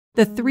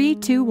The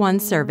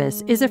 321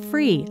 service is a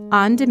free,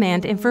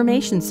 on-demand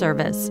information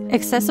service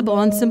accessible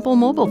on simple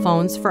mobile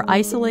phones for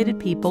isolated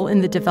people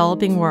in the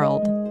developing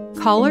world.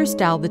 Callers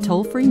dial the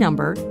toll-free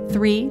number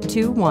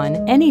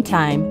 321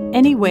 anytime,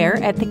 anywhere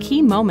at the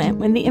key moment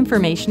when the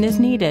information is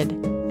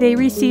needed. They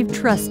receive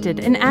trusted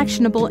and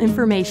actionable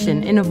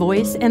information in a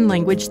voice and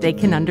language they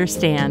can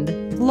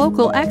understand.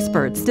 Local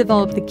experts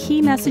develop the key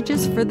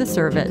messages for the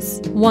service.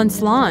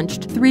 Once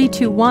launched,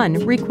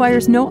 321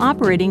 requires no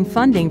operating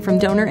funding from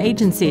donor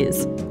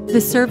agencies.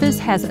 The service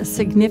has a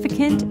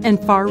significant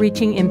and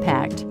far-reaching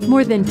impact.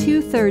 More than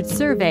two-thirds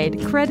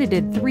surveyed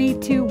credited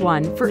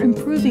 321 for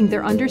improving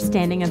their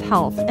understanding of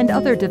health and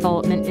other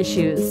development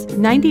issues.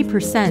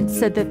 90%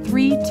 said that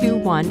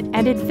 321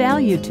 added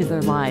value to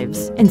their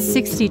lives, and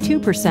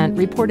 62%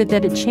 reported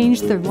that it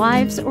changed their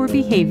lives or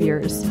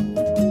behaviors.